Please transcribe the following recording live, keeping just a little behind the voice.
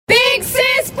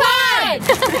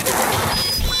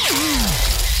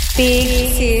Big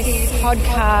Sis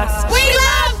Podcast. We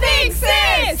love Big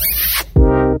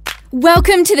Sis!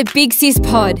 Welcome to the Big Sis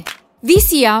Pod.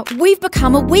 This year, we've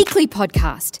become a weekly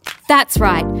podcast. That's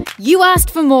right, you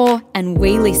asked for more and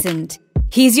we listened.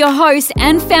 Here's your host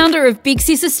and founder of Big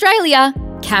Sis Australia,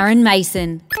 Karen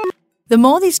Mason. The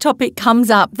more this topic comes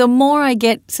up, the more I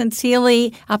get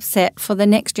sincerely upset for the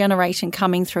next generation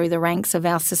coming through the ranks of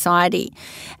our society.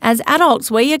 As adults,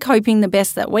 we are coping the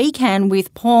best that we can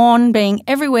with porn being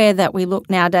everywhere that we look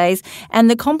nowadays and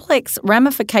the complex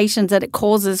ramifications that it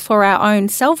causes for our own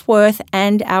self-worth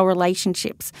and our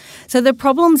relationships. So the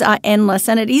problems are endless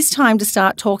and it is time to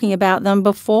start talking about them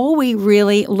before we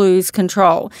really lose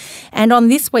control. And on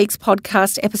this week's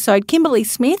podcast episode, Kimberly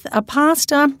Smith, a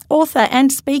pastor, author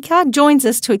and speaker, joins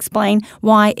us to explain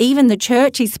why even the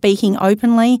church is speaking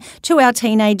openly to our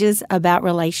teenagers about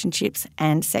relationships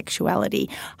and sexuality.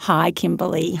 Hi,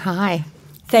 Kimberly. Hi.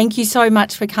 Thank you so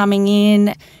much for coming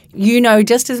in. You know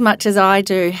just as much as I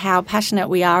do how passionate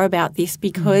we are about this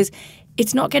because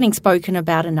it's not getting spoken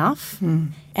about enough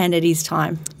and it is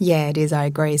time. Yeah, it is. I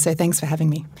agree. So thanks for having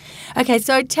me. Okay,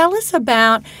 so tell us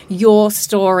about your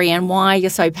story and why you're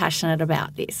so passionate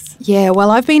about this. Yeah,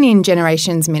 well, I've been in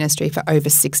Generations ministry for over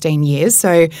 16 years.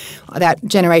 So that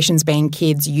generations being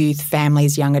kids, youth,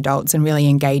 families, young adults, and really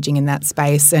engaging in that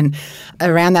space. And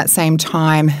around that same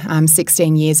time,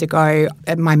 16 years ago,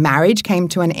 my marriage came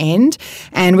to an end.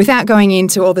 And without going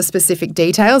into all the specific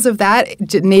details of that,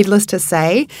 needless to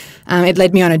say, it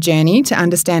led me on a journey to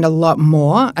understand a lot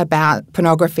more about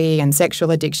pornography and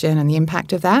sexual addiction and the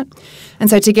impact of that. And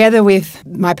so together with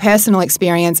my personal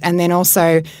experience and then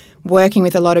also working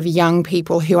with a lot of young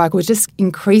people who I was just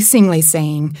increasingly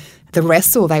seeing the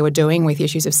wrestle they were doing with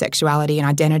issues of sexuality and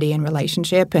identity and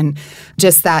relationship and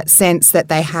just that sense that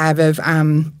they have of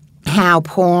how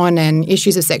porn and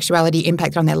issues of sexuality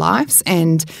impact on their lives.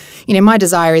 And, you know, my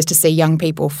desire is to see young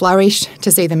people flourish,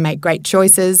 to see them make great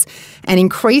choices, and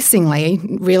increasingly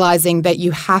realising that you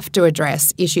have to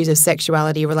address issues of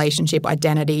sexuality, relationship,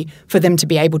 identity for them to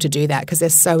be able to do that because they're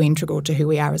so integral to who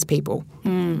we are as people.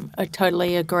 I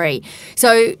totally agree.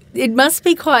 So it must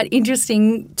be quite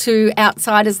interesting to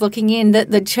outsiders looking in that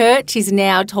the church is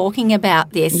now talking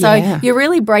about this. So you're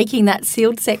really breaking that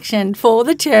sealed section for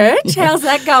the church. Yeah. How's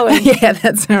that going? Yeah,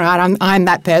 that's all right. I'm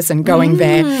that person going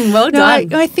there. Well done.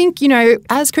 No, I think, you know,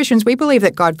 as Christians, we believe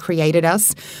that God created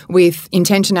us with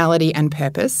intentionality and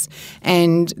purpose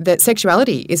and that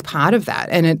sexuality is part of that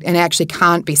and it actually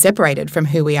can't be separated from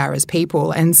who we are as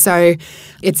people. And so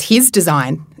it's His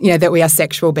design, you know, that we are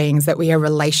sexual beings, that we are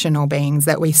relational beings,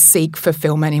 that we seek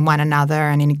fulfillment in one another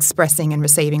and in expressing and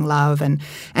receiving love and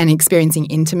experiencing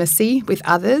intimacy with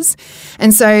others.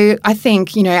 And so I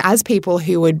think, you know, as people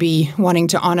who would be wanting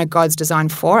to honour God's design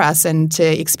for us and to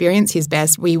experience His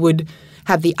best, we would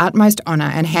have the utmost honour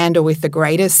and handle with the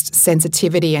greatest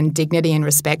sensitivity and dignity and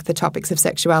respect the topics of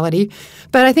sexuality.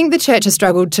 But I think the church has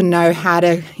struggled to know how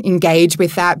to engage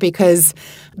with that because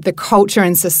the culture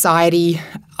and society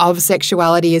of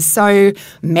sexuality is so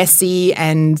messy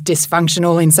and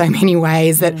dysfunctional in so many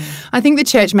ways that I think the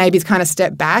church maybe has kind of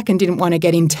stepped back and didn't want to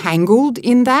get entangled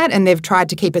in that, and they've tried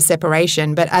to keep a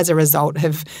separation, but as a result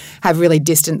have really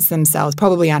distanced themselves,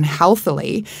 probably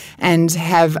unhealthily, and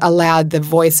have allowed the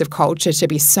voice of culture to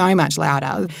be so much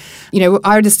louder. You know,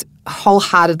 I just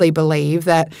wholeheartedly believe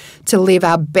that to live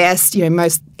our best, you know,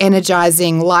 most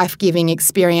energizing, life-giving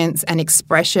experience and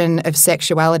expression of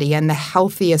sexuality and the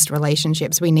healthiest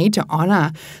relationships, we need to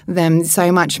honour them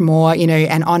so much more, you know,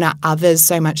 and honour others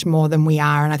so much more than we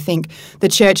are. And I think the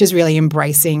church is really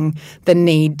embracing the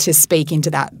need to speak into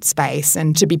that space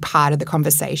and to be part of the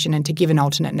conversation and to give an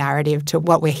alternate narrative to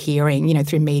what we're hearing, you know,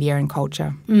 through media and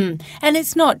culture. And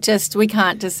it's not just, we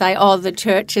can't just say, oh, the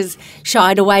church has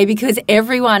shied away because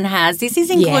everyone has. This is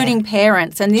including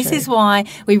parents, and this is why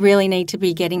we really need to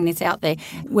be getting this out there,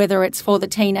 whether it's for the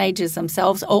teenagers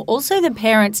themselves or also the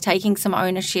parents taking some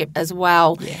ownership as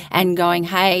well and going,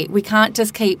 hey, we can't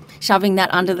just keep shoving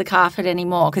that under the carpet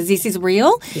anymore because this is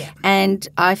real. And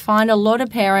I find a lot of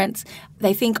parents,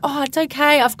 they think, oh, it's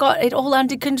okay, I've got it all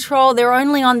under control. They're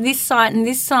only on this site and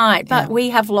this site. But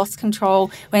we have lost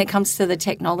control when it comes to the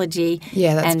technology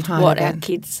and what our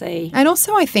kids see. And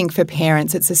also I think for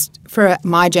parents, it's just for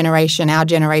my generation, our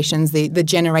generations, the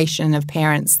generation of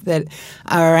parents that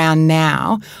are around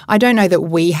now, I don't know that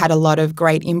we had a lot of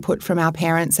great input from our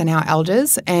parents and our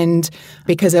elders. And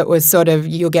because it was sort of,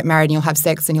 you'll get married and you'll have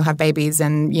sex and you'll have babies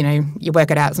and, you know, you work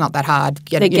it out, it's not that hard.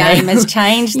 The game has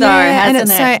changed though,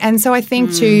 hasn't it? And so I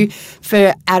think too,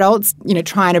 for adults,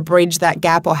 trying to bridge that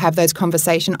gap or have those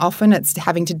conversations, often it's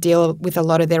having to deal with a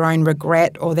lot of their own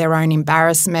regret or their own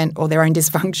embarrassment or their own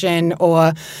dysfunction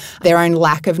or their own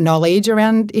lack of knowledge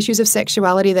around issues of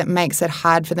sexuality that makes it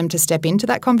hard for them to step into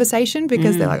that conversation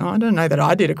because they're like, I don't know that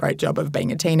I did a great job of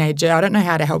being a teenager. I don't know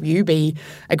how to help you be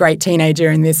a great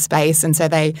teenager in this space. And so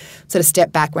they sort of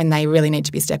step back when they really need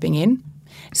to be stepping in.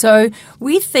 So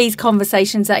with these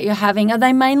conversations that you're having, are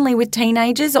they mainly with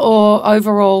teenagers or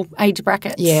overall age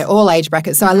brackets? Yeah, all age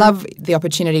brackets. So I love the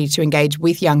opportunity to engage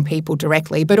with young people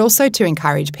directly, but also to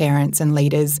encourage parents and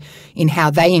leaders in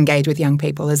how they engage with young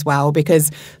people as well,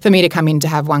 because for me to come in to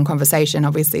have one conversation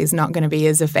obviously is not going to be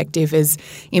as effective as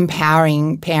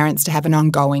empowering parents to have an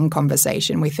ongoing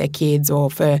conversation with their kids,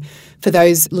 or for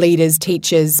those leaders,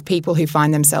 teachers, people who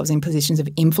find themselves in positions of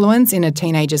influence in a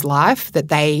teenager's life, that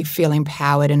they feel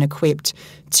empowered and equipped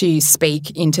to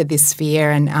speak into this sphere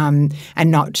and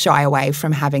not shy away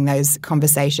from having those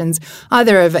conversations,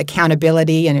 either of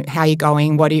accountability and how you're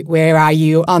going, where are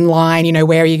you online,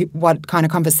 where are you, what kind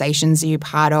of conversations are you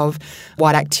part of,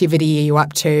 what activity are you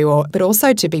up to, but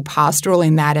also to be pastoral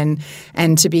in that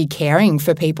and to be caring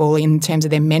for people in terms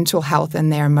of their mental health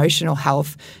and their emotional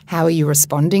health. How are you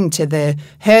responding to the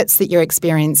hurts that you're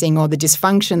experiencing or the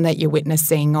dysfunction that you're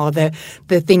witnessing or the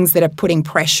things that are putting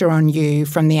pressure on you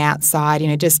from the outside?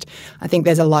 I think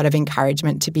there's a lot of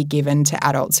encouragement to be given to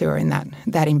adults who are in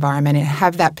that environment and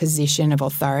have that position of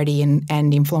authority and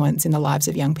influence in the lives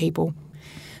of young people.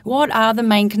 What are the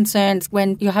main concerns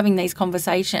when you're having these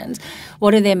conversations?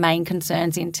 What are their main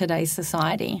concerns in today's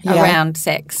society around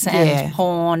sex and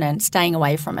porn and staying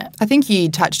away from it? I think you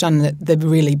touched on the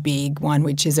really big one,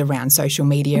 which is around social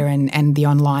media and the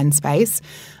online space.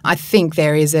 I think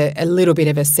there is a little bit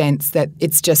of a sense that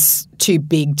it's just too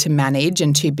big to manage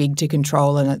and too big to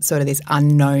control, and it's sort of this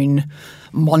unknown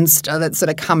monster that's sort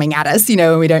of coming at us,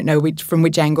 and we don't know from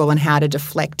which angle and how to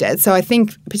deflect it. So I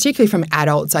think, particularly from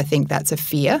adults, I think that's a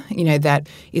fear, that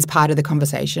is part of the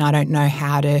conversation. I don't know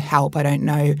how to help. I don't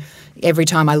know. Every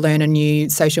time I learn a new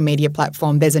social media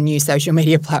platform, there's a new social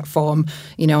media platform.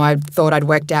 I thought I'd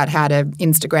worked out how to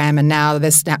Instagram and now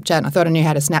there's Snapchat, and I thought I knew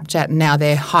how to Snapchat and now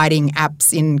they're hiding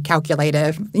apps in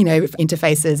calculator,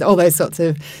 interfaces, all those sorts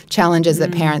of challenges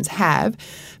that parents have.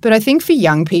 But I think for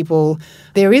young people,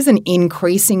 there is an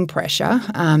increasing pressure.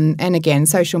 And again,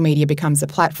 social media becomes a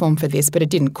platform for this, but it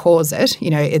didn't cause it.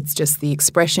 It's just the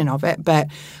expression of it. But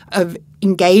of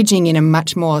engaging in a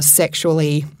much more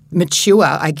sexually mature,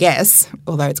 I guess,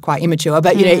 although it's quite immature,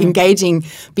 but, engaging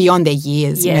beyond their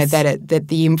years, that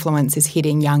the influence is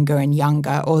hitting younger and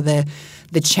younger, or the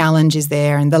challenge is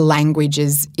there and the language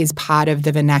is part of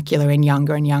the vernacular in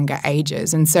younger and younger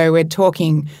ages. And so we're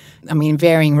talking,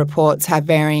 varying reports have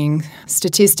varying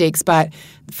statistics, but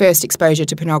first exposure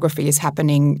to pornography is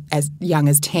happening as young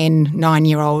as 10,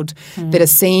 9-year-old that are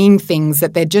seeing things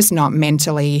that they're just not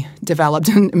mentally developed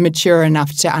and mature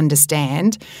enough to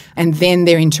understand. And then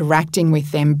they're interacting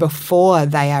with them before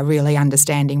they are really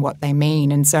understanding what they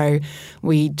mean. And so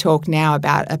we talk now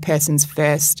about a person's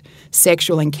first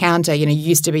sexual encounter,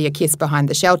 used to be a kiss behind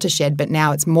the shelter shed, but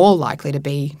now it's more likely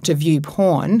to view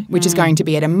porn, which is going to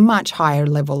be at a much higher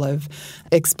level of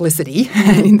explicitity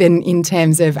than in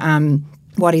terms of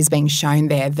what is being shown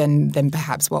there than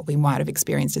perhaps what we might have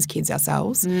experienced as kids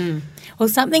ourselves. Well,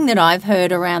 something that I've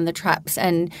heard around the traps,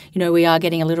 and, we are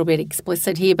getting a little bit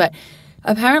explicit here, but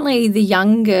apparently the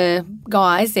younger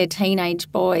guys, their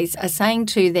teenage boys, are saying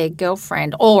to their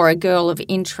girlfriend or a girl of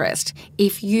interest,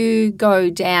 if you go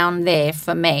down there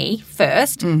for me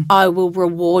first, I will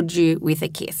reward you with a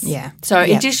kiss. Yeah. So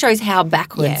it just shows how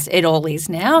backwards it all is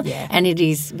now, and it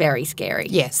is very scary.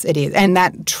 Yes, it is. And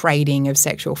that trading of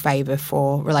sexual favour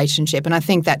for relationship. And I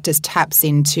think that just taps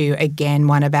into, again,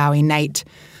 one of our innate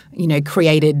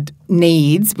created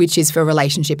needs, which is for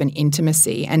relationship and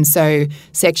intimacy. And so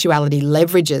sexuality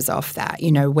leverages off that,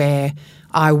 where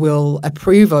I will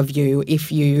approve of you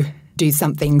if you do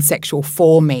something sexual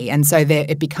for me. And so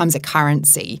it becomes a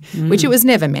currency, which it was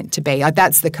never meant to be.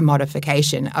 That's the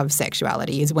commodification of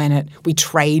sexuality, is when we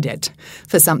trade it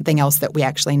for something else that we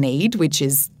actually need, which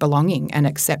is belonging and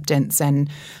acceptance and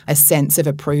a sense of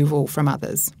approval from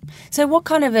others. So what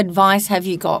kind of advice have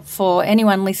you got for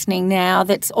anyone listening now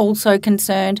that's also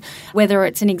concerned, whether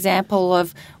it's an example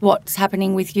of what's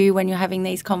happening with you when you're having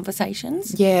these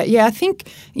conversations? Yeah. I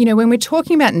think, when we're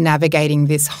talking about navigating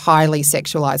this highly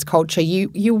sexualised culture culture,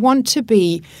 you want to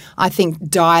be, I think,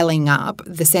 dialing up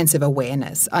the sense of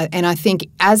awareness. And I think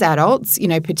as adults,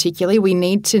 particularly, we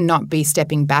need to not be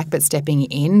stepping back but stepping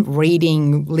in,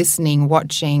 reading, listening,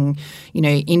 watching,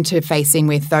 interfacing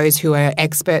with those who are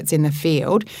experts in the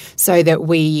field so that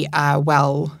we are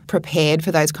well prepared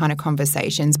for those kind of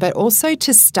conversations, but also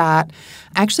to start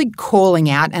actually calling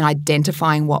out and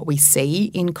identifying what we see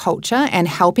in culture and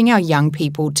helping our young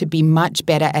people to be much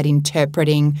better at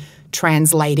interpreting,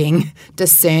 translating,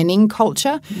 discerning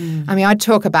culture. I mean, I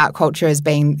talk about culture as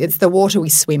being, it's the water we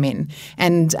swim in.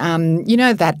 And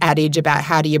that adage about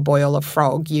how do you boil a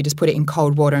frog? You just put it in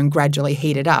cold water and gradually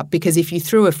heat it up. Because if you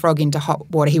threw a frog into hot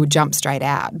water, he would jump straight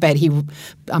out. But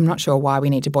I'm not sure why we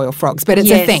need to boil frogs, but it's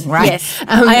a thing, right? Yes,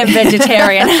 I am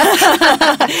vegetarian.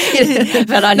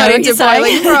 But I know what you're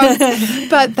saying. Frogs.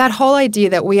 But that whole idea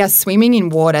that we are swimming in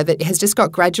water that has just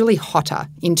got gradually hotter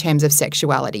in terms of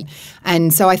sexuality.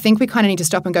 And so I think we kind of need to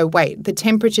stop and go, wait, the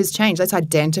temperature's changed. Let's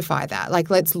identify that.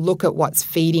 Let's look at what's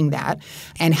feeding that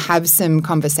and have some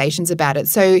conversations about it.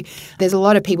 So there's a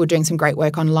lot of people doing some great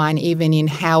work online, even in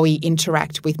how we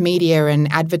interact with media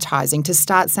and advertising, to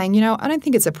start saying, I don't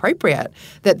think it's appropriate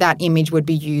that image would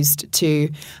be used to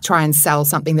try and sell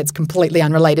something that's completely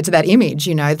unrelated to that image,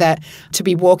 that to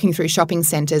be walking through shopping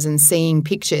centres and seeing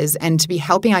pictures and to be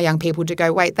helping our young people to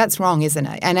go, wait, that's wrong, isn't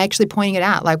it? And actually pointing it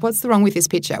out, what's wrong with this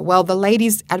picture? Well, the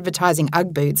lady's advertising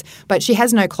Ugg boots, but she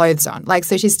has no clothes on.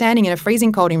 So she's standing in a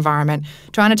freezing cold environment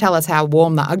trying to tell us how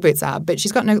warm the Ugg boots are, but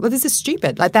she's got this is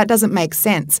stupid. That doesn't make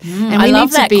sense. And I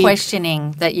love that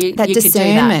questioning that you that you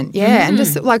discernment, could do that. And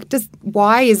just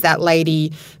why is that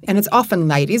lady, and it's often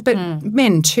ladies, but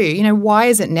men too, why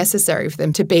is it necessary for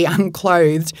them to be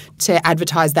unclothed to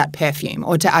advertise that perfume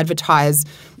or to advertise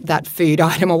that food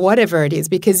item or whatever it is?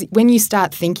 Because when you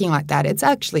start thinking like that, it's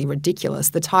actually ridiculous,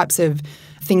 the types of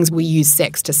things we use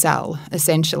sex to sell,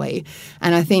 essentially.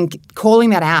 And I think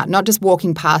calling that out, not just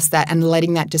walking past that and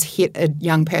letting that just hit a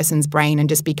young person's brain and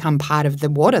just become part of the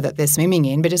water that they're swimming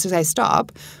in, but just to say,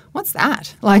 stop, what's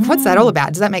that? What's that all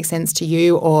about? Does that make sense to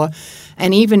you?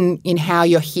 And even in how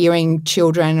you're hearing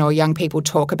children or young people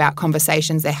talk about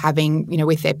conversations they're having,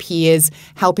 with their peers,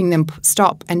 helping them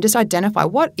stop and just identify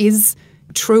what is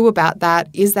true about that.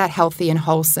 Is that healthy and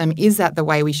wholesome? Is that the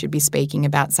way we should be speaking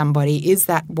about somebody? Is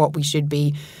that what we should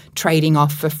be trading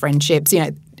off for friendships?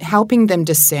 Helping them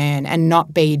discern and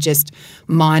not be just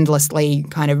mindlessly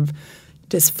kind of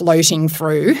just floating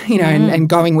through, and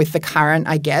going with the current,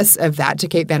 I guess, of that, to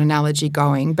keep that analogy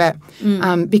going. But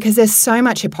because there's so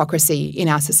much hypocrisy in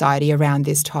our society around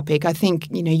this topic, I think,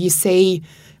 you see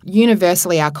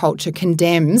universally our culture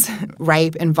condemns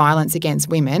rape and violence against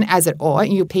women, as it ought.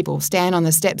 People stand on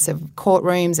the steps of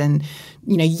courtrooms and,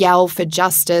 yell for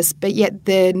justice, but yet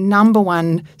the number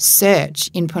one search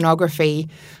in pornography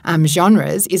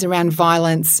genres is around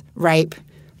violence, rape,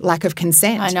 lack of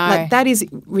consent. I know. That is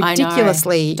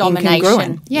ridiculously domination.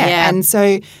 incongruent. Yeah. And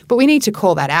so, but we need to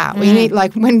call that out. We need,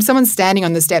 when someone's standing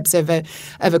on the steps of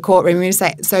a courtroom, we need to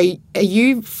say, so are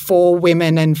you for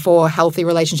women and for healthy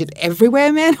relationships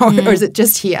everywhere, man? Or is it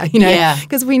just here?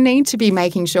 Because we need to be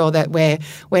making sure that we're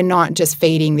not just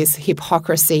feeding this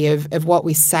hypocrisy of what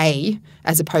we say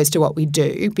as opposed to what we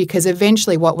do, because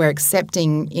eventually what we're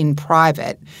accepting in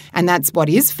private, and that's what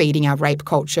is feeding our rape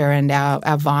culture and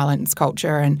our violence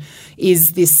culture, and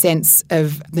is this sense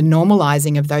of the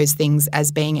normalising of those things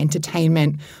as being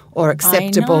entertainment or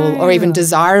acceptable or even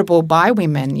desirable by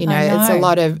women. It's a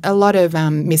lot of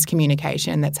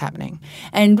miscommunication that's happening.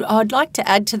 And I'd like to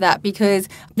add to that, because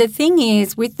the thing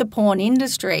is, with the porn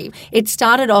industry, it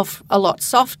started off a lot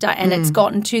softer and it's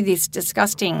gotten to this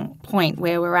disgusting point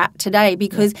where we're at today,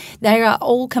 because they are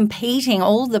all competing.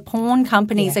 All the porn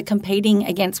companies are competing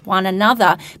against one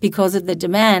another because of the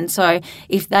demand. So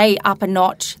if they up a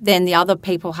notch, then the other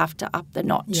people have to up the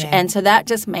notch. Yeah. And so that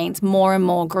just means more and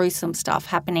more gruesome stuff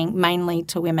happening mainly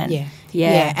to women.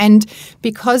 Yeah. And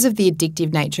because of the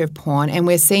addictive nature of porn, and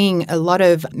we're seeing a lot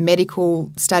of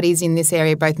medical studies in this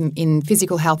area, both in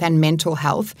physical health and mental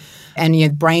health,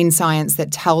 and brain science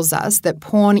that tells us that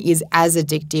porn is as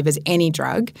addictive as any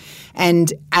drug,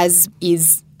 and as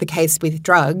is the case with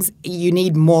drugs, you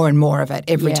need more and more of it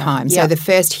every time. So the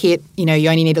first hit, you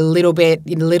only need a little bit,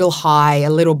 a little high,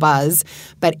 a little buzz.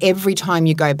 But every time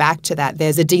you go back to that,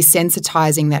 there's a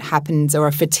desensitizing that happens, or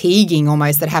a fatiguing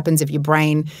almost that happens of your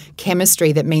brain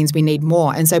chemistry that means we need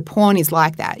more. And so porn is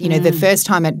like that. The first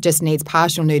time it just needs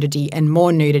partial nudity and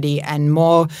more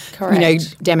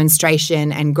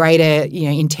demonstration and greater,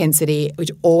 intensity,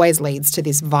 which always leads to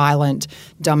this violent,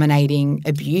 dominating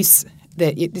abuse.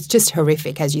 That it's just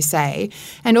horrific, as you say.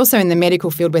 And also in the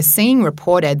medical field, we're seeing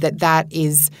reported that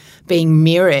is being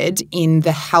mirrored in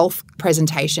the health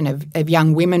presentation of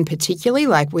young women, particularly,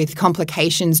 like with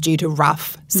complications due to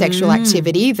rough sexual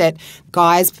activity that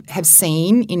guys have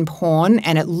seen in porn,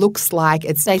 and it looks like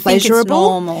it's they pleasurable. Think it's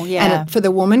normal, yeah. And for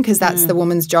the woman, because that's the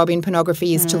woman's job in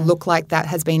pornography, is to look like that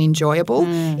has been enjoyable,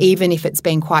 even if it's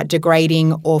been quite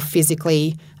degrading or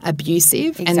physically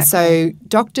abusive. Exactly. And so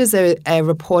doctors are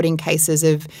reporting cases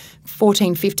of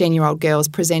 14, 15-year-old girls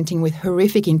presenting with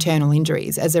horrific internal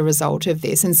injuries as a result of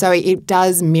this. And so it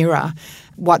does mirror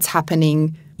what's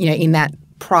happening, in that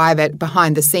private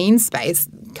behind-the-scenes space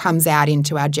comes out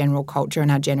into our general culture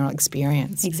and our general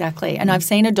experience. Exactly. And I've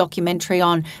seen a documentary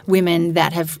on women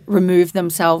that have removed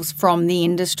themselves from the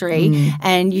industry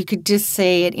and you could just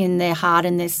see it in their heart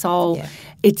and their soul. Yeah.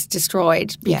 It's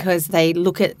destroyed because they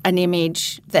look at an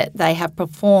image that they have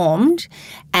performed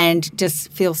and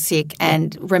just feel sick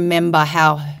and remember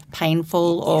how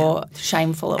painful or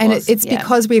shameful it was. And it's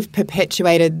because we've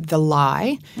perpetuated the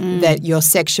lie that your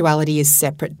sexuality is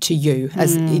separate to you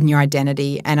as in your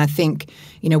identity. And I think,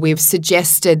 we've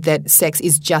suggested that sex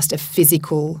is just a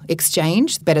physical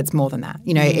exchange, but it's more than that.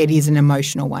 It is an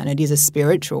emotional one. It is a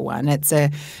spiritual one. It's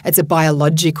a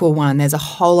biological one. There's a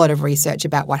whole lot of research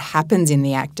about what happens in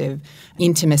the act of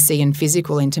intimacy and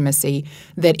physical intimacy,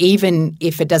 that even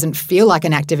if it doesn't feel like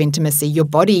an act of intimacy, your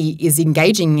body is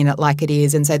engaging in it like it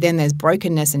is. And so then there's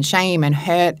brokenness and shame and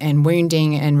hurt and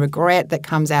wounding and regret that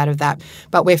comes out of that.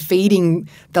 But we're feeding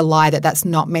the lie that that's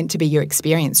not meant to be your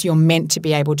experience. You're meant to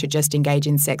be able to just engage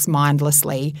in sex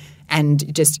mindlessly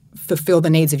and just fulfill the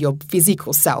needs of your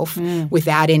physical self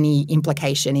without any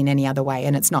implication in any other way.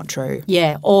 And it's not true.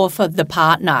 Yeah, or for the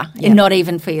partner, and not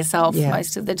even for yourself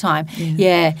most of the time.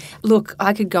 Yeah. Look,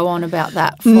 I could go on about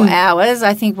that for hours.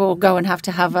 I think we'll go and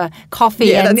have a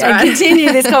coffee and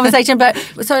continue this conversation. But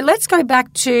so let's go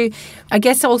back to, I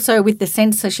guess also with the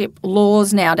censorship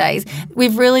laws nowadays,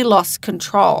 we've really lost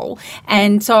control.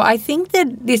 And so I think that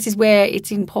this is where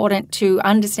it's important to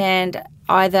understand,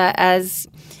 either as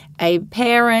a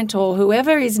parent or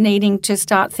whoever is needing to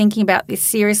start thinking about this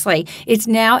seriously, it's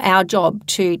now our job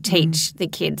to teach the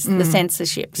kids the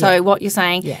censorship. So what you're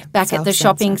saying, back at the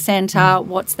shopping centre,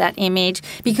 what's that image?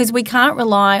 Because we can't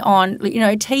rely on,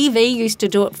 TV used to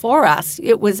do it for us.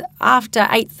 It was after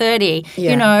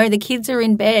 8:30, the kids are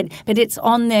in bed, but it's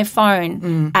on their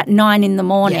phone at 9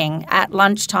 a.m, at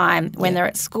lunchtime when they're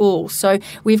at school. So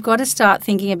we've got to start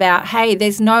thinking about, hey,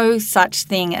 there's no such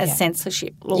thing as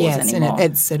censorship laws anymore. And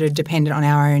it's sort of dependent on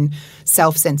our own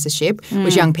self-censorship,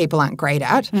 which young people aren't great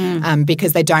at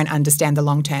because they don't understand the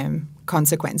long-term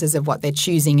consequences of what they're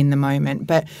choosing in the moment.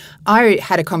 But I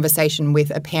had a conversation with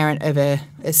a parent of a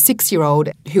 6-year-old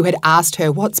who had asked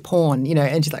her, what's porn?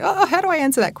 And she's like, oh, how do I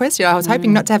answer that question? I was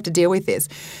hoping not to have to deal with this.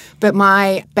 But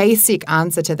my basic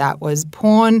answer to that was,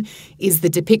 porn is the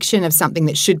depiction of something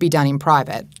that should be done in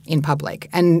private, in public.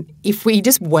 And if we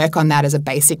just work on that as a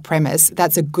basic premise,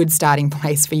 that's a good starting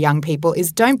place for young people,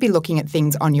 is don't be looking at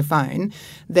things on your phone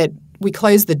that we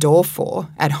close the door for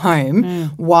at home.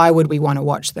 Why would we want to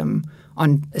watch them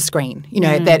on a screen?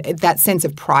 That sense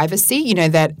of privacy,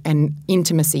 that and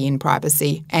intimacy in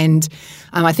privacy. And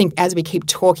I think as we keep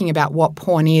talking about what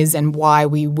porn is and why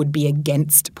we would be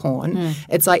against porn,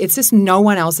 it's like it's just no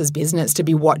one else's business to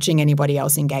be watching anybody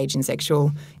else engage in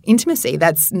sexual intimacy.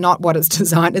 That's not what it's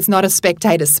designed. It's not a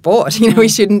spectator sport. We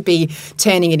shouldn't be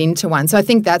turning it into one. So I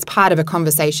think that's part of a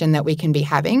conversation that we can be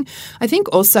having. I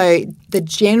think also the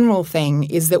general thing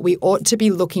is that we ought to be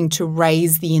looking to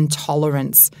raise the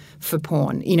intolerance for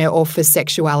porn, or for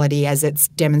sexuality as it's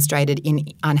demonstrated in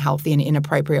unhealthy and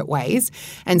inappropriate ways.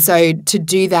 And so to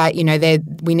do that,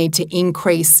 we need to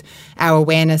increase our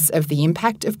awareness of the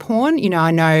impact of porn.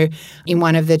 I know in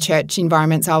one of the church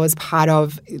environments I was part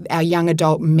of, our young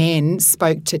adult men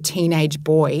spoke to teenage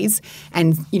boys,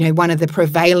 and, one of the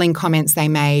prevailing comments they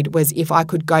made was, if I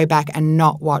could go back and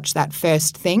not watch that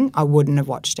first thing, I wouldn't have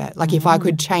watched it. Like if I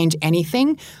could change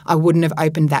anything, I wouldn't have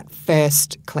opened that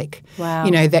first click. Wow.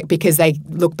 Because they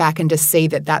look back and just see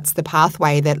that that's the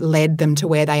pathway that led them to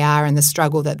where they are and the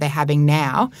struggle that they're having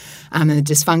now, and the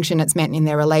dysfunction it's meant in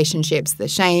their relationships, the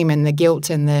shame and the guilt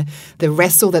and the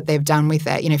wrestle that they've done with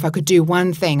it. If I could do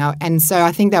one thing. And so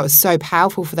I think that was so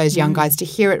powerful for those young guys to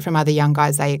hear it from other young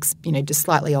guys just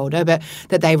slightly older, but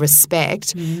that they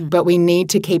respect. But we need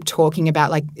to keep talking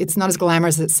about, it's not as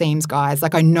glamorous as it seems, guys.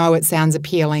 I know it sounds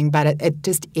appealing, but it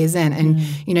just isn't.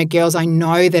 And, girls, I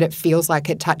know that it feels like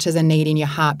it touches a need in your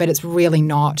heart, but it's really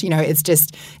not. It's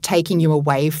just taking you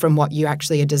away from what you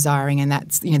actually are desiring, and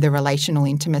that's, the relational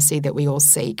intimacy that we all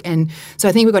seek. And so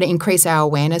I think we've got to increase our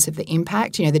awareness of the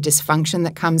impact, the dysfunction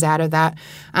that comes out of that.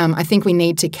 I think we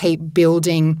need to keep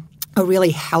building a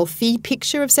really healthy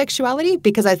picture of sexuality,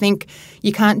 because I think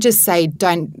you can't just say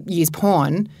don't use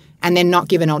porn and then not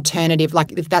give an alternative.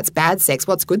 Like, if that's bad sex,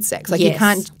 what's good sex? Like, you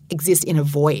can't exist in a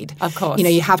void. Of course. You know,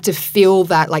 you have to feel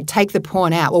that, like, take the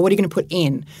porn out. Well, what are you going to put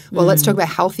in? Well, let's talk about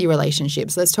healthy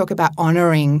relationships. Let's talk about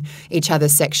honouring each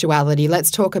other's sexuality.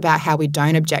 Let's talk about how we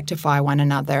don't objectify one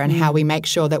another and how we make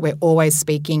sure that we're always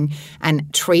speaking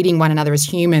and treating one another as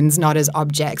humans, not as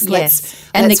objects. Yes.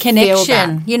 And the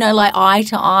connection, you know, like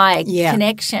eye-to-eye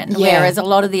connection, whereas a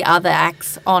lot of the other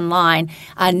acts online,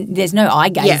 there's no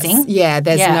eye-gazing. Yes. Yeah,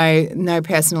 there's no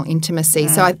personal intimacy.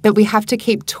 But we have to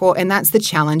keep and that's the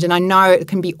challenge. And I know it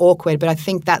can be awkward, but I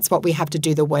think that's what we have to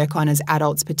do the work on as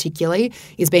adults particularly,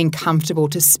 is being comfortable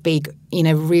to speak in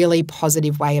a really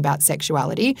positive way about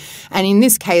sexuality. And in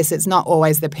this case, it's not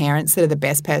always the parents that are the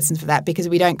best persons for that, because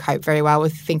we don't cope very well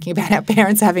with thinking about our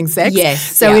parents having sex. Yes.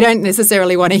 So we don't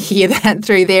necessarily want to hear that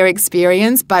through their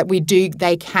experience, but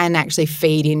they can actually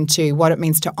feed into what it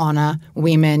means to honour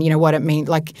women, you know, what it means,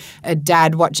 like a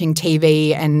dad watching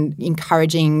TV and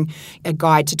encouraging a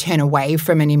guy to turn away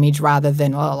from an image rather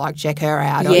than, like, check her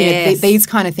out. Or, you know, these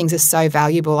kind of things are so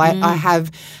valuable. I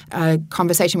have a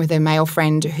conversation with a male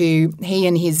friend who he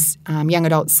and his young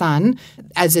adult son,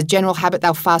 as a general habit,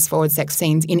 they'll fast forward sex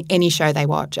scenes in any show they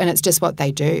watch, and it's just what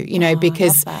they do, you know,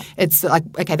 because it's like,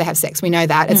 okay, they have sex. We know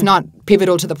that. It's not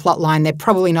pivotal to the plot line. They're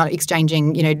probably not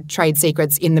exchanging, you know, trade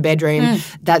secrets in the bedroom.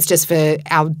 That's just for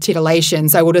our titillation.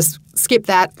 So we'll just skip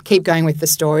that, keep going with the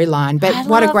storyline. But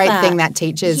what a great thing that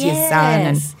teaches his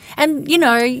son. And, you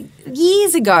know,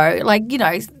 years ago, like, you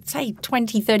know, say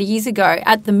 20, 30 years ago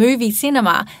at the movie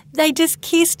cinema, they just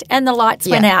kissed and the lights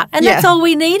went out. And that's all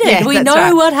we needed. Yeah, we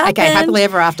know what happened. Okay, happily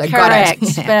ever after. Correct.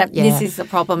 Got it. But this is the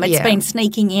problem. It's been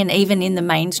sneaking in even in the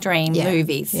mainstream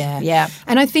movies. Yeah.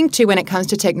 And I think too, when it comes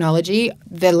to technology,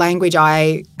 the language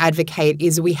I advocate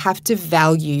is we have to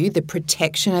value the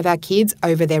protection of our kids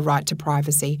over their right to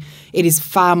privacy. It is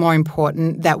far more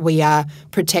important that we are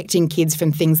protecting kids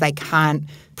from things they can't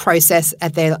process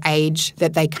at their age,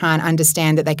 that they can't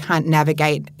understand, that they can't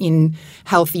navigate in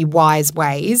healthy, wise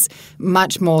ways,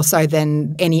 much more so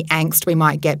than any angst we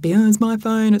might get. Oh, it's my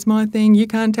phone, it's my thing, you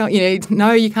can't tell, you know,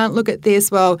 no, you can't look at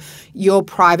this. Well, your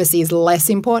privacy is less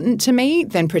important to me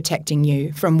than protecting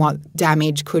you from what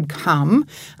damage could come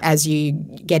as you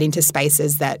get into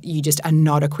spaces that you just are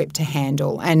not equipped to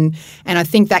handle. And I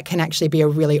think that can actually be a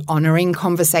really honouring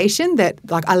conversation, that,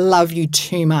 like, I love you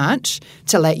too much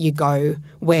to let you go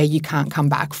where you can't come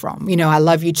back from. You know, I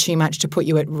love you too much to put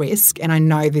you at risk, and I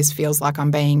know this feels like I'm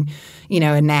being, you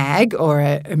know, a nag or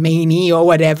a meanie or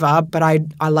whatever, but I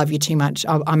love you too much.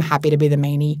 I'm happy to be the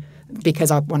meanie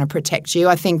because I want to protect you.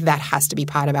 I think that has to be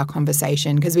part of our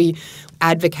conversation, because we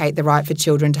advocate the right for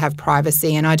children to have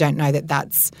privacy, and I don't know that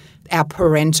that's our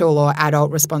parental or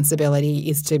adult responsibility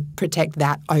is to protect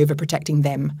that over protecting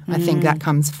them. I think that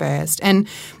comes first. And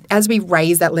as we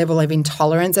raise that level of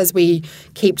intolerance, as we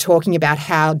keep talking about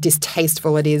how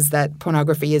distasteful it is that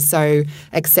pornography is so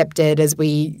accepted, as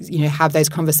we, you know, have those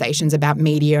conversations about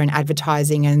media and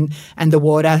advertising and the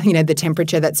water, you know, the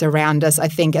temperature that's around us, I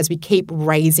think as we keep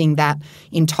raising that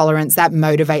intolerance, that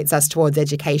motivates us towards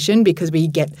education, because we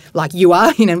get, like you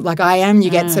are, you know, like I am, you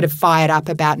get sort of fired up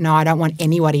about, no, I don't want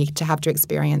anybody to have to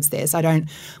experience this. I don't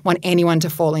want anyone to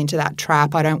fall into that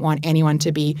trap. I don't want anyone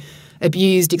to be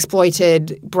abused,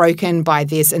 exploited, broken by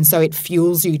this. And so it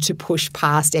fuels you to push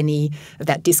past any of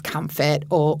that discomfort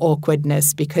or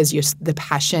awkwardness, because the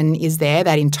passion is there.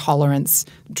 That intolerance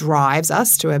drives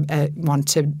us to want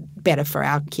to better for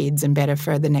our kids and better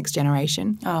for the next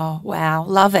generation. Oh, wow.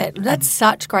 Love it. That's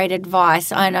such great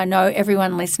advice. And I know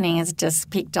everyone listening has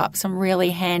just picked up some really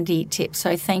handy tips.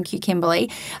 So thank you, Kimberly.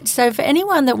 So for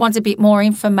anyone that wants a bit more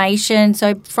information,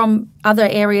 so from other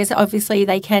areas, obviously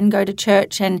they can go to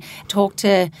church and talk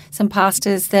to some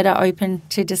pastors that are open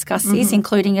to discuss this,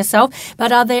 including yourself.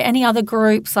 But are there any other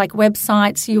groups, like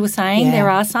websites you were saying? There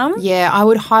are some? Yeah, I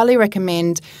would highly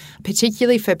recommend,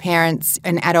 particularly for parents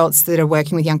and adults that are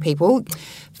working with young people,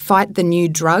 Fight the New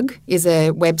Drug is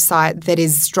a website that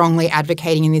is strongly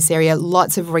advocating in this area.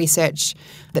 Lots of research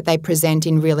that they present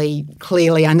in really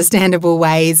clearly understandable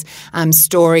ways,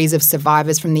 stories of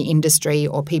survivors from the industry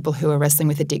or people who are wrestling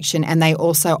with addiction. And they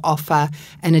also offer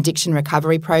an addiction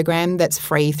recovery program that's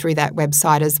free through that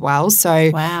website as well.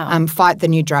 So Fight the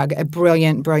New Drug, a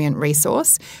brilliant, brilliant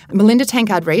resource. Melinda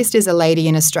Tankard-Reist is a lady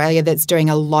in Australia that's doing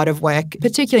a lot of work,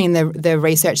 particularly in the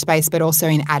research space, but also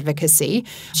in advocacy.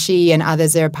 She and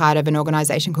others are part of an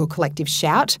organisation called Collective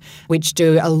Shout, which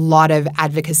do a lot of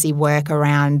advocacy work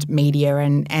around media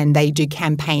and and they do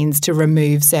campaigns to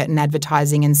remove certain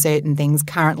advertising and certain things.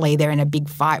 Currently, they're in a big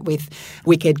fight with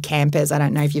Wicked Campers. I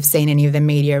don't know if you've seen any of the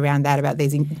media around that, about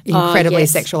these incredibly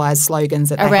sexualised slogans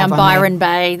that they have around on Byron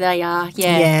Bay. They are,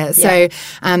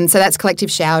 So that's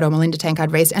Collective Shout or Melinda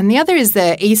Tankard-Rees. And the other is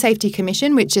the eSafety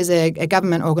Commission, which is a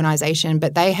government organisation,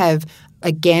 but they have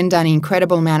again done an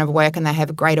incredible amount of work, and they have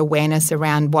a great awareness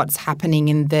around what's happening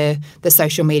in the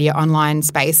social media online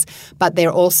space. But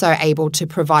they're also able to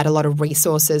provide a lot of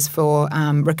resources for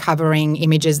recovering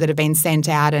images that have been sent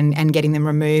out and getting them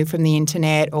removed from the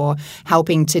internet, or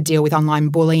helping to deal with online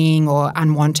bullying or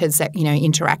unwanted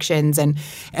interactions, and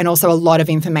also a lot of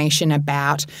information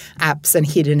about apps and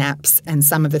hidden apps and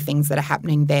some of the things that are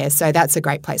happening there. So that's a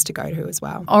great place to go to as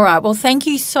well. All right. Well, thank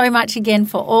you so much again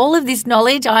for all of this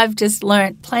knowledge. I've just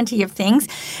learnt plenty of things.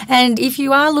 And if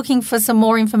you are looking for some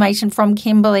more information from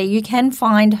Kimberly, you can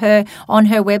find her on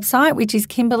her website, which is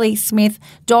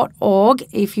kimberlysmith.org,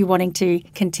 if you're wanting to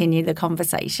continue the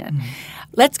conversation.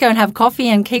 Let's go and have coffee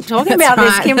and keep talking about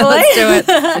this, Kimberly. Let's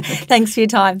do it. Thanks for your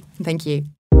time. Thank you.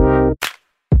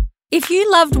 If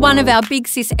you loved one of our Big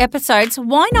Sis episodes,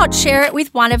 why not share it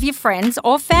with one of your friends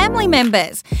or family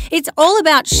members? It's all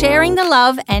about sharing the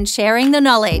love and sharing the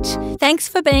knowledge. Thanks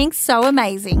for being so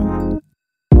amazing.